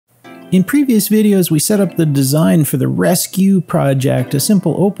In previous videos, we set up the design for the ResQ project, a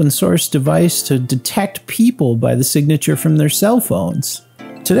simple open source device to detect people by the signature from their cell phones.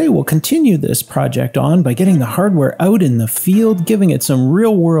 Today we'll continue this project on by getting the hardware out in the field, giving it some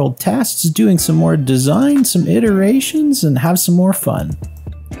real world tests, doing some more design, some iterations, and have some more fun.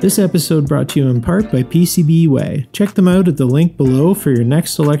 This episode brought to you in part by PCBWay. Check them out at the link below for your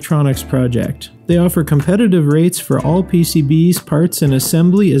next electronics project. They offer competitive rates for all PCBs, parts, and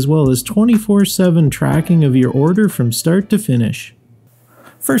assembly, as well as 24/7 tracking of your order from start to finish.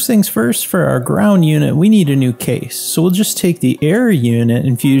 First things first, for our ground unit, we need a new case. So we'll just take the air unit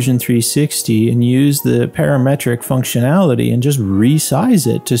in Fusion 360 and use the parametric functionality and just resize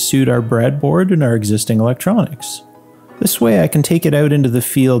it to suit our breadboard and our existing electronics. This way I can take it out into the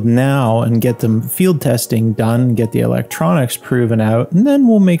field now and get the field testing done, get the electronics proven out, and then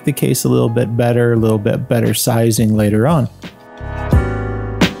we'll make the case a little bit better sizing later on.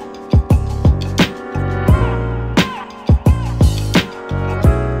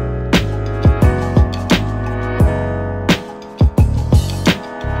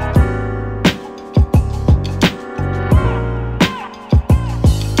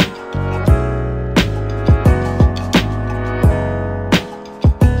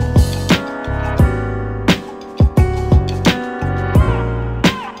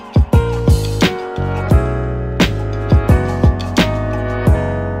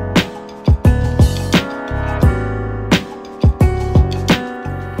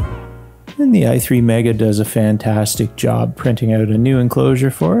 And the i3 Mega does a fantastic job printing out a new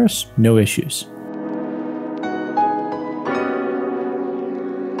enclosure for us, no issues.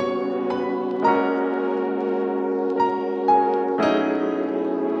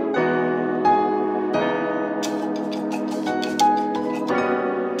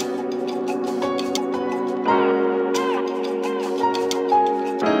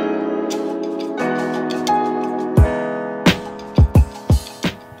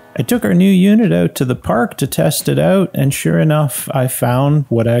 I took our new unit out to the park to test it out, and sure enough, I found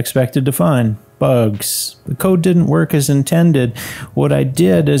what I expected to find. Bugs. The code didn't work as intended. What I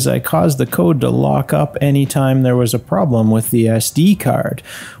did is I caused the code to lock up anytime there was a problem with the SD card.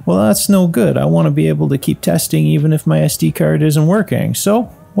 Well, that's no good. I want to be able to keep testing even if my SD card isn't working. So,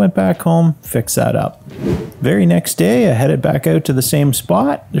 went back home, fixed that up. Very next day, I headed back out to the same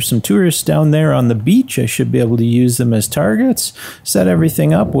spot. There's some tourists down there on the beach. I should be able to use them as targets. Set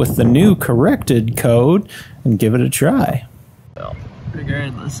everything up with the new corrected code and give it a try. Well,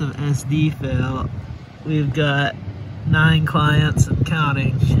 regardless of SD fail, we've got 9 clients and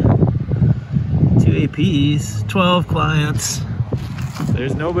counting. 2 APs, 12 clients.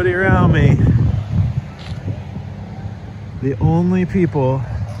 There's nobody around me. The only people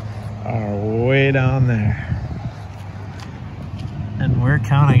are way down there. And we're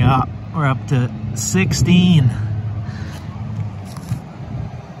counting up. We're up to 16.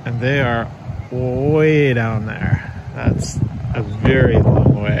 And they are way down there. That's a very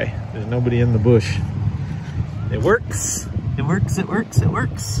long way. There's nobody in the bush. It works. It works, it works, it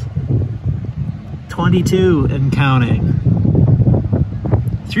works. 22 and counting.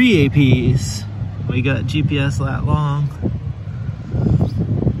 3 APs. We got GPS that long.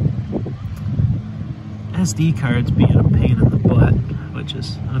 SD cards being a pain in the butt, which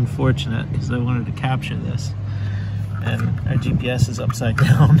is unfortunate because I wanted to capture this. And our GPS is upside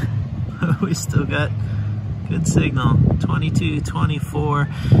down. We still got good signal. 22, 24.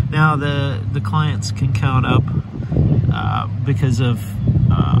 Now the clients can count up because of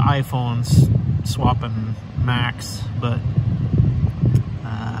iPhones swapping Macs, but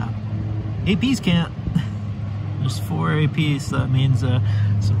APs can't. There's 4 APs, so that means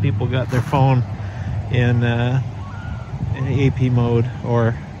some people got their phone in AP mode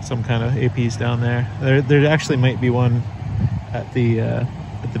or some kind of APs down there. There actually might be one at the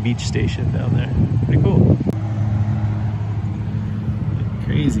beach station down there. Pretty cool.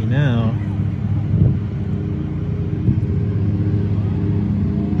 Crazy now.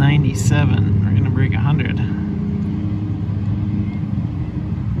 97. We're gonna break 100.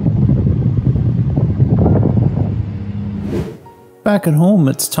 Back at home,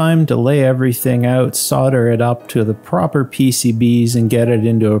 it's time to lay everything out, solder it up to the proper PCBs, and get it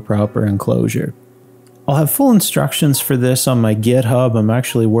into a proper enclosure. I'll have full instructions for this on my GitHub. I'm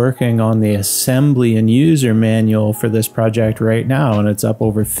actually working on the assembly and user manual for this project right now, and it's up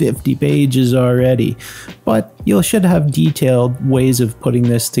over 50 pages already. But you should have detailed ways of putting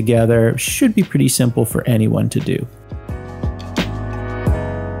this together. Should be pretty simple for anyone to do.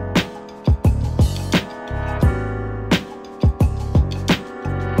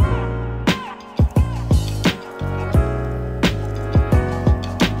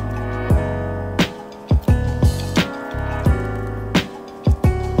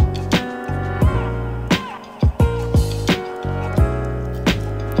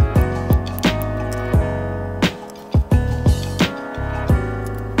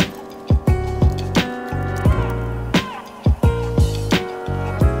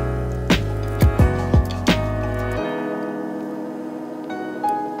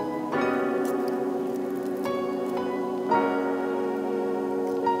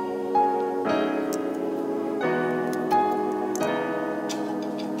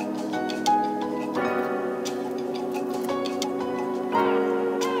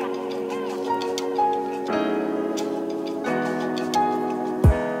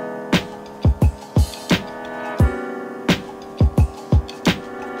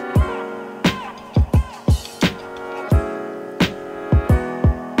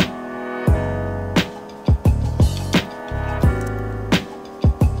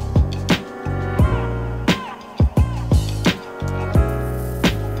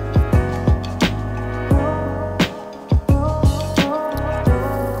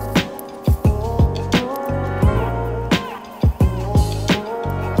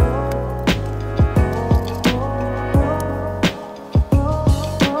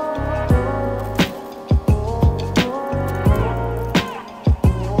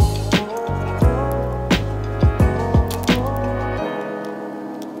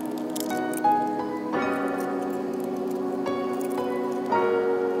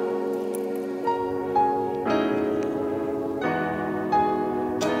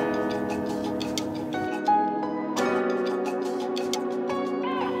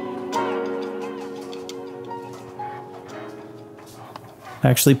 I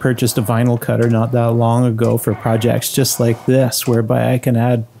actually purchased a vinyl cutter not that long ago for projects just like this, whereby I can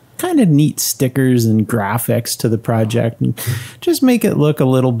add kind of neat stickers and graphics to the project and just make it look a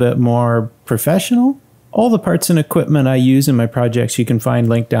little bit more professional. All the parts and equipment I use in my projects you can find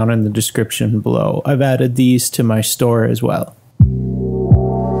linked down in the description below. I've added these to my store as well.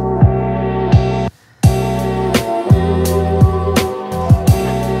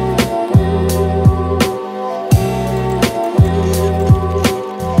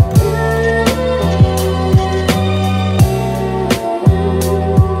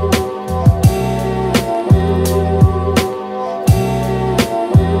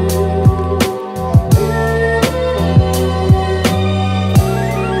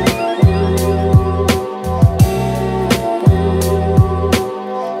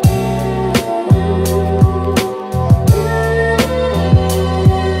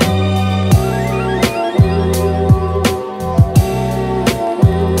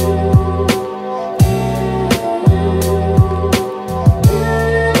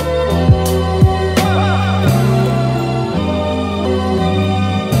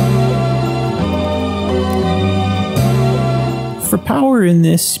 For power in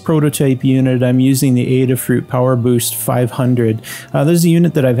this prototype unit, I'm using the Adafruit Power Boost 500. This is a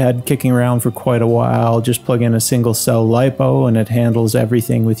unit that I've had kicking around for quite a while. Just plug in a single cell LiPo and it handles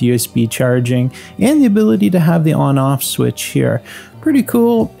everything with USB charging and the ability to have the on-off switch here. Pretty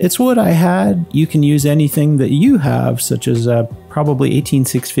cool. It's what I had. You can use anything that you have, such as probably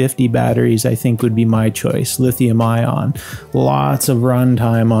 18650 batteries, I think would be my choice. Lithium ion. Lots of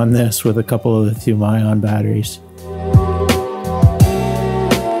runtime on this with a couple of lithium ion batteries.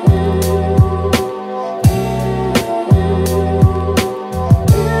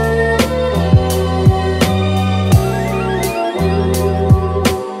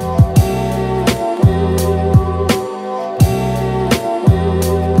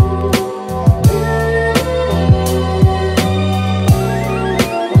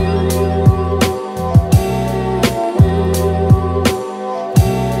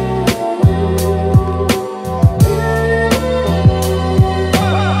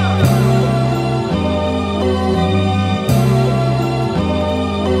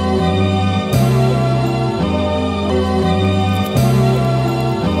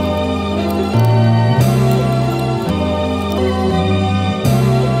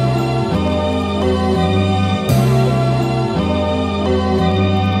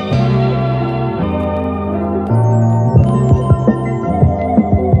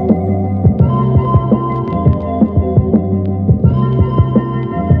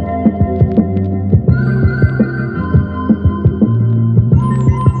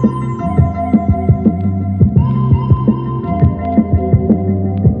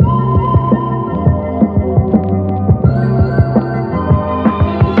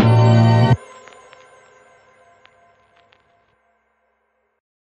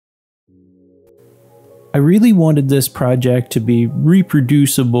 I really wanted this project to be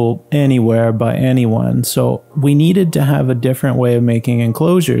reproducible anywhere by anyone, so we needed to have a different way of making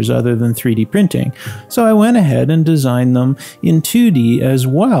enclosures other than 3D printing. So I went ahead and designed them in 2D as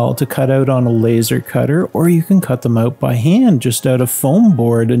well to cut out on a laser cutter, or you can cut them out by hand just out of foam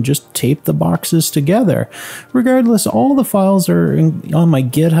board and just tape the boxes together. Regardless, all the files are on my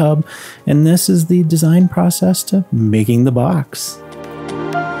GitHub, and this is the design process to making the box.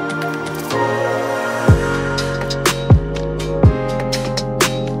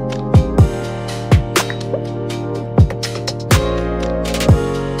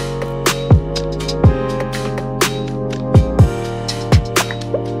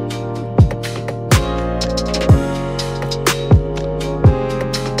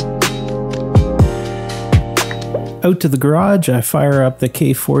 Out to the garage, I fire up the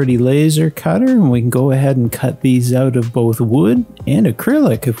K40 laser cutter and we can go ahead and cut these out of both wood and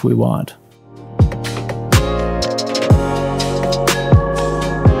acrylic if we want.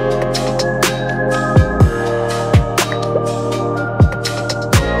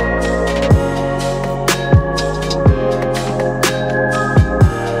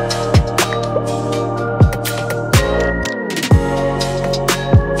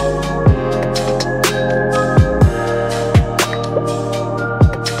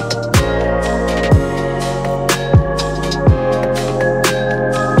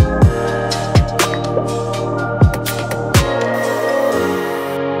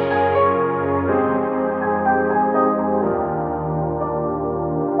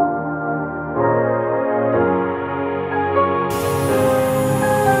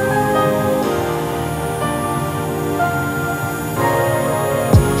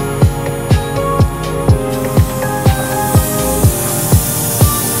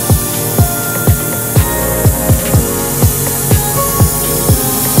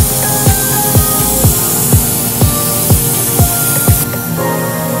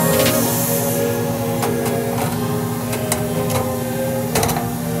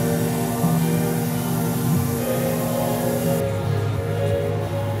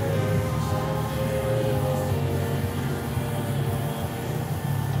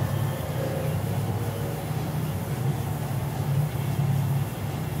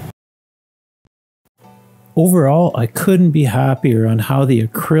 Overall, I couldn't be happier on how the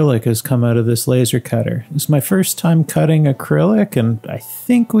acrylic has come out of this laser cutter. It's my first time cutting acrylic, and I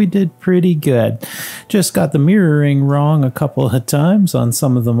think we did pretty good. Just got the mirroring wrong a couple of times on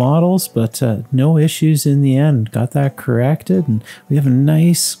some of the models, but no issues in the end. Got that corrected, and we have a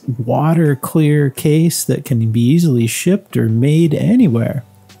nice water clear case that can be easily shipped or made anywhere.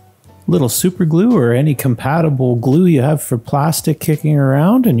 Little super glue or any compatible glue you have for plastic kicking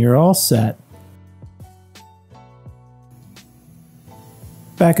around, and you're all set.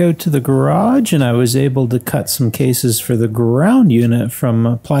 Back out to the garage, and I was able to cut some cases for the ground unit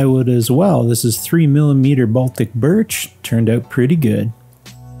from plywood as well. This is 3mm Baltic birch. Turned out pretty good.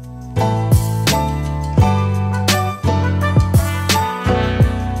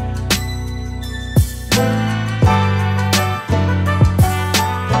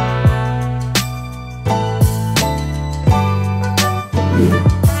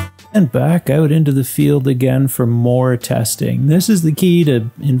 And back out into the field again for more testing. This is the key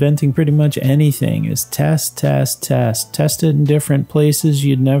to inventing pretty much anything, is test, test, test. Test it in different places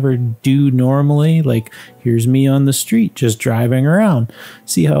you'd never do normally. Like, here's me on the street just driving around.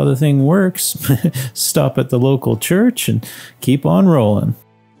 See how the thing works. Stop at the local church and keep on rolling.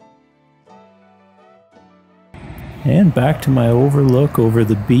 And back to my overlook over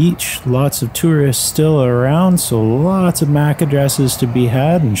the beach. Lots of tourists still around, so lots of MAC addresses to be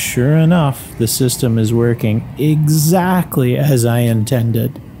had, and sure enough, the system is working exactly as I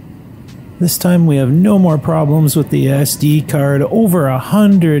intended. This time we have no more problems with the SD card, over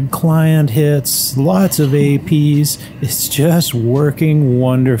 100 client hits, lots of APs. It's just working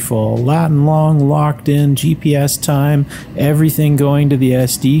wonderful. Latin long locked in, GPS time, everything going to the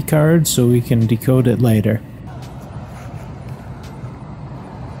SD card so we can decode it later.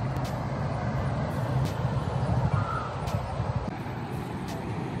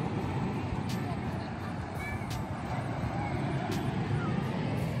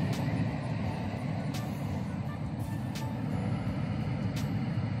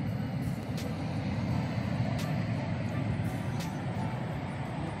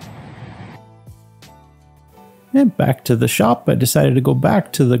 And back to the shop, I decided to go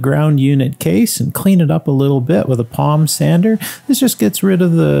back to the ground unit case and clean it up a little bit with a palm sander. This just gets rid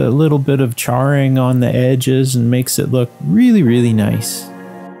of the little bit of charring on the edges and makes it look really, really nice.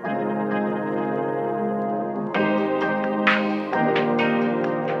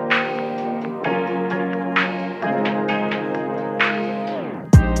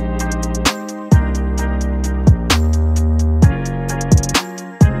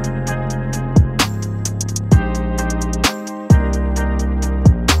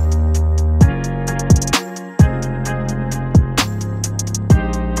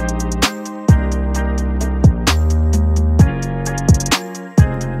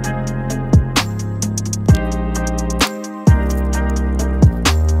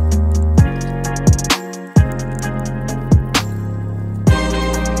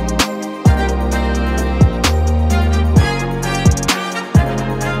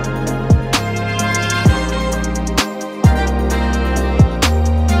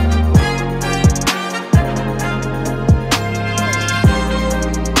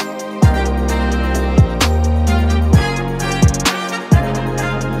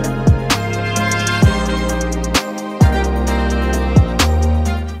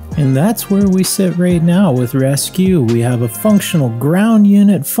 And that's where we sit right now with ResQ. We have a functional ground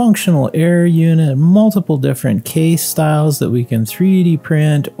unit, functional air unit, multiple different case styles that we can 3D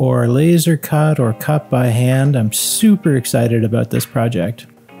print or laser cut or cut by hand. I'm super excited about this project.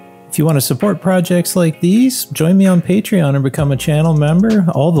 If you want to support projects like these, join me on Patreon or become a channel member.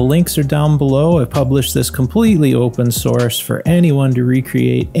 All the links are down below. I publish this completely open source for anyone to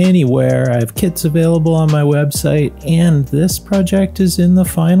recreate anywhere. I have kits available on my website, and this project is in the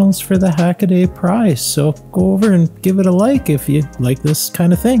finals for the Hackaday prize. So go over and give it a like if you like this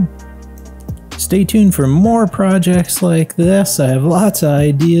kind of thing. Stay tuned for more projects like this. I have lots of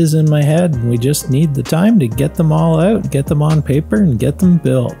ideas in my head, and we just need the time to get them all out, get them on paper, and get them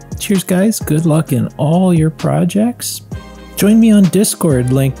built. Cheers, guys. Good luck in all your projects. Join me on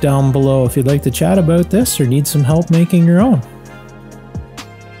Discord, link down below, if you'd like to chat about this or need some help making your own.